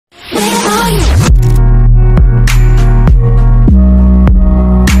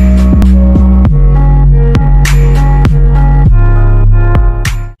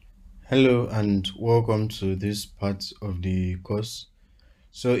welcome to this part of the course.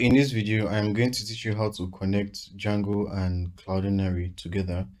 So in this video, I'm going to teach you how to connect Django and Cloudinary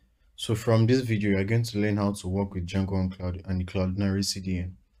together. So from this video, you're going to learn how to work with Django and the Cloudinary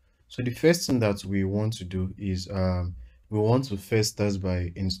CDN. So the first thing that we want to do is we want to first start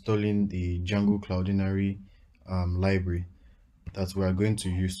by installing the Django Cloudinary library that we are going to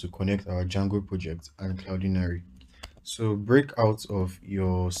use to connect our Django project and Cloudinary. So break out of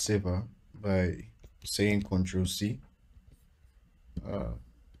your server by saying Control C,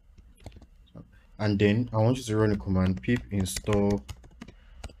 and then I want you to run a command pip install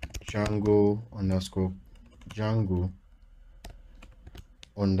Django underscore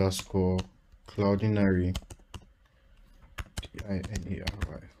Cloudinary Dinary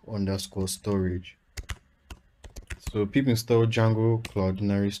underscore storage. So pip install Django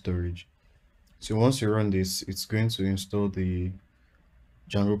Cloudinary storage. So once you run this, it's going to install the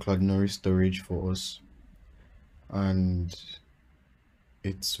Django Cloudinary storage for us, and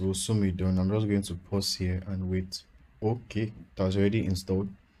it will soon be done. I'm just going to pause here and wait. Okay, that's already installed.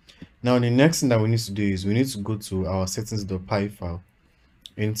 Now the next thing that we need to do is we need to go to our settings.py file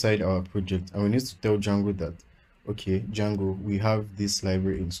inside our project, and we need to tell Django that, okay, Django, we have this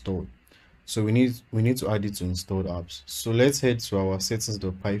library installed, so we need to add it to installed apps. So let's head to our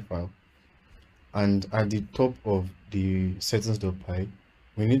settings.py file, and at the top of the settings.py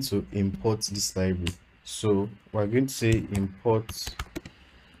we need to import this library. So we're going to say import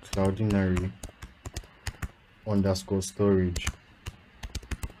Cloudinary underscore storage.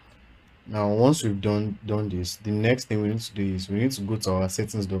 Now once we've done this, the next thing we need to do is we need to go to our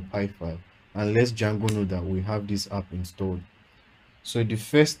settings.py file and let Django know that we have this app installed. So the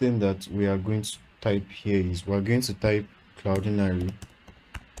first thing that we are going to type here is we're going to type Cloudinary,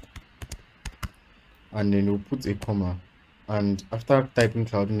 and then we'll put a comma, and after typing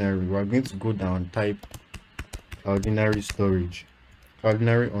Cloudinary we're going to go down and type Cloudinary storage,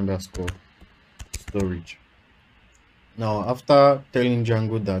 Cloudinary underscore storage. Now after telling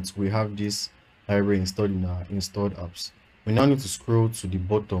Django that we have this library installed in our installed apps, we now need to scroll to the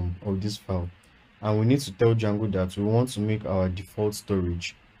bottom of this file, and we need to tell Django that we want to make our default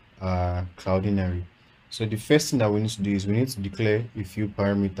storage Cloudinary. So the first thing that we need to do is we need to declare a few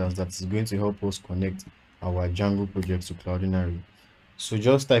parameters that is going to help us connect our Django project to Cloudinary. So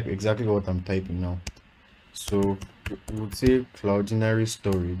just type exactly what I'm typing now. So we'll say Cloudinary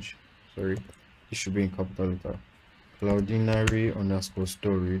storage, sorry, it should be in capital letter, Cloudinary underscore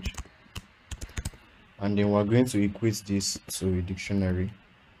storage, and then we're going to equate this to a dictionary,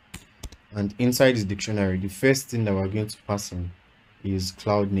 and inside this dictionary the first thing that we're going to pass in is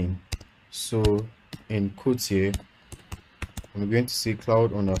cloud name. So in quotes here I'm going to say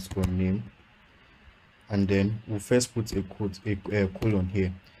cloud underscore name, and then we'll first put a quote, a colon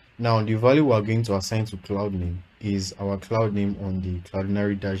here. Now the value we're going to assign to cloud name is our cloud name on the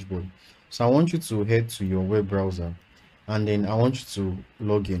Cloudinary dashboard. So I want you to head to your web browser, and then I want you to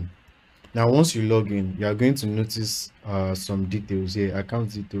log in. Now once you log in, you are going to notice some details here,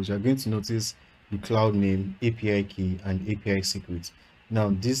 account details. You are going to notice the cloud name, API key, and API secret.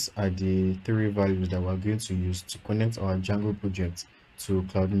 Now these are the three values that we're going to use to connect our Django project to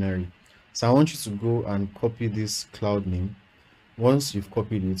Cloudinary. So I want you to go and copy this cloud name. Once you've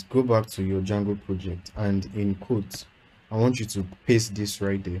copied it, go back to your Django project, and in quotes I want you to paste this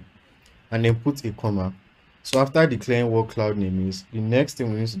right there, and then put a comma. So after declaring what cloud name is, the next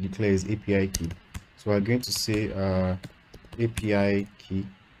thing we need to declare is API key. So we're going to say API key,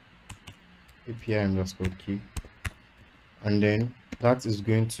 API underscore key, and then that is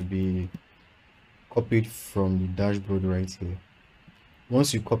going to be copied from the dashboard right here.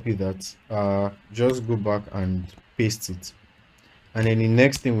 Once you copy that, just go back and paste it, and then the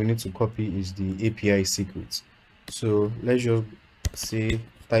next thing we need to copy is the API secret. So let's just say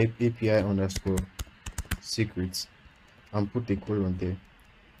type API underscore secrets and put a colon there,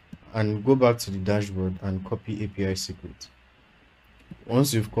 and go back to the dashboard and copy API secret.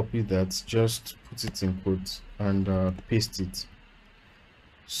 Once you've copied that, just put it in quotes and paste it.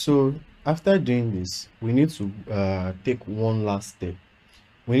 So after doing this, we need to take one last step.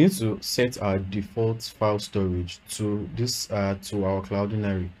 We need to set our default file storage to this to our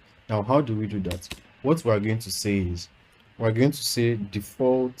Cloudinary. Now how do we do that? What we're going to say is we're going to say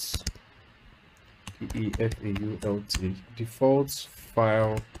default default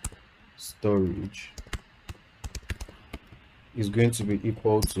file storage is going to be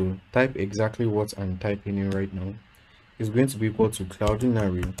equal to, type exactly what I'm typing in right now, is going to be equal to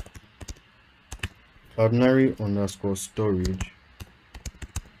Cloudinary underscore storage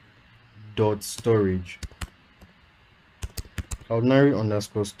dot storage, Cloudinary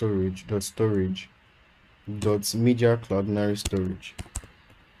underscore storage dot storage, dot media cloudinary storage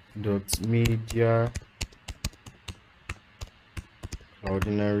dot media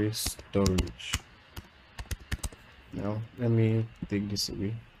cloudinary storage. Now let me take this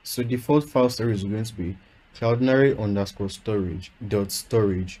away. So default file storage is going to be cloudinary underscore storage dot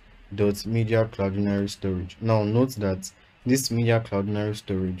media cloudinary storage. Now note that this media cloudinary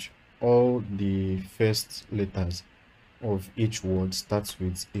storage, all the first letters of each word starts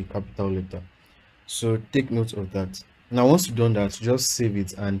with a capital letter. So take note of that. Now once you've done that, just save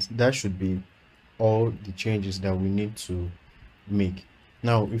it, and that should be all the changes that we need to make.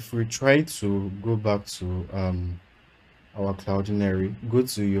 Now if we try to go back to our Cloudinary, go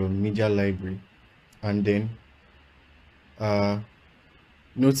to your media library, and then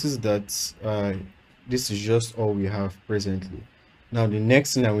notice that this is just all we have presently. Now the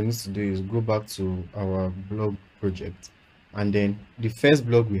next thing that we need to do is go back to our blog project, and then the first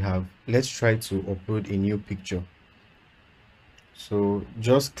blog we have, let's try to upload a new picture. So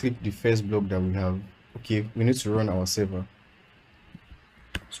just click the first blog that we have. Okay, we need to run our server.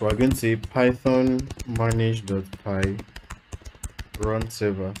 So we're going to say python manage.py run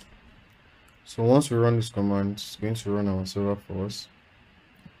server. So once we run this command, it's going to run our server for us.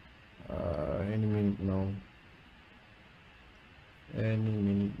 Any minute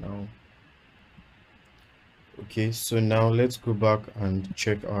now. Okay, so now let's go back and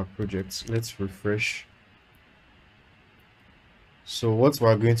check our projects. Let's refresh. So what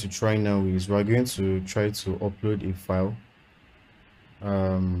we're going to try now is we're going to try to upload a file.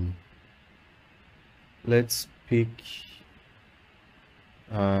 Let's pick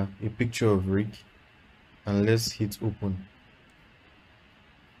a picture of Rick, and let's hit open.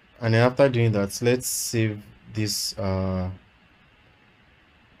 And then after doing that, let's save this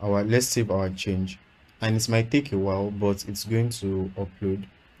let's save our change, and it might take a while, but it's going to upload.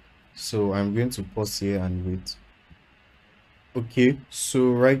 So I'm going to pause here and wait. Okay,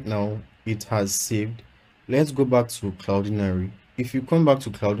 so right now it has saved. Let's go back to Cloudinary. If you come back to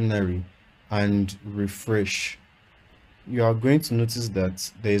Cloudinary and refresh, you are going to notice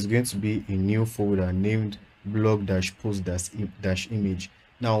that there is going to be a new folder named blog-post-image.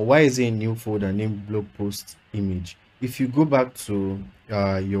 Now why is it a new folder named blog post image? If you go back to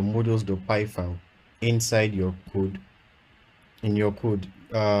your models.py file inside your code, you are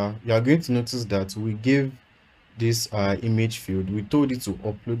going to notice that we gave this image field, we told it to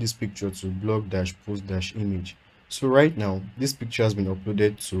upload this picture to blog-post-image. So right now this picture has been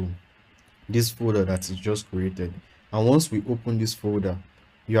uploaded to this folder that is just created, and once we open this folder,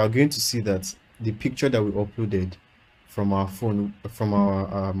 you are going to see that the picture that we uploaded from our phone, from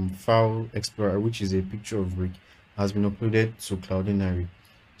our file explorer, which is a picture of Rick, has been uploaded to Cloudinary.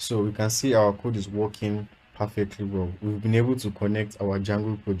 So we can see our code is working perfectly well. We've been able to connect our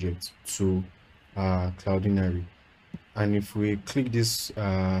Django project to Cloudinary, and if we click this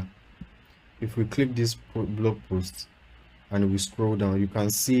blog post and we scroll down, you can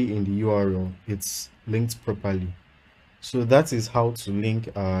see in the URL it's linked properly. So that is how to link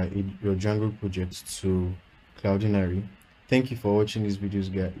your Django project to Cloudinary. Thank you for watching this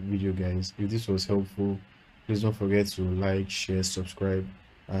video guys. If this was helpful, please don't forget to like, share, subscribe,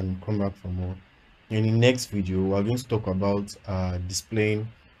 and come back for more. In the next video, we're going to talk about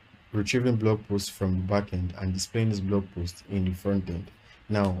retrieving blog posts from the backend and displaying this blog post in the front end.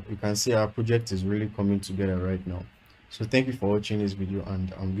 Now you can see our project is really coming together right now. So thank you for watching this video,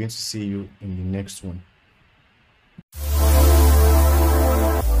 and I'm going to see you in the next one.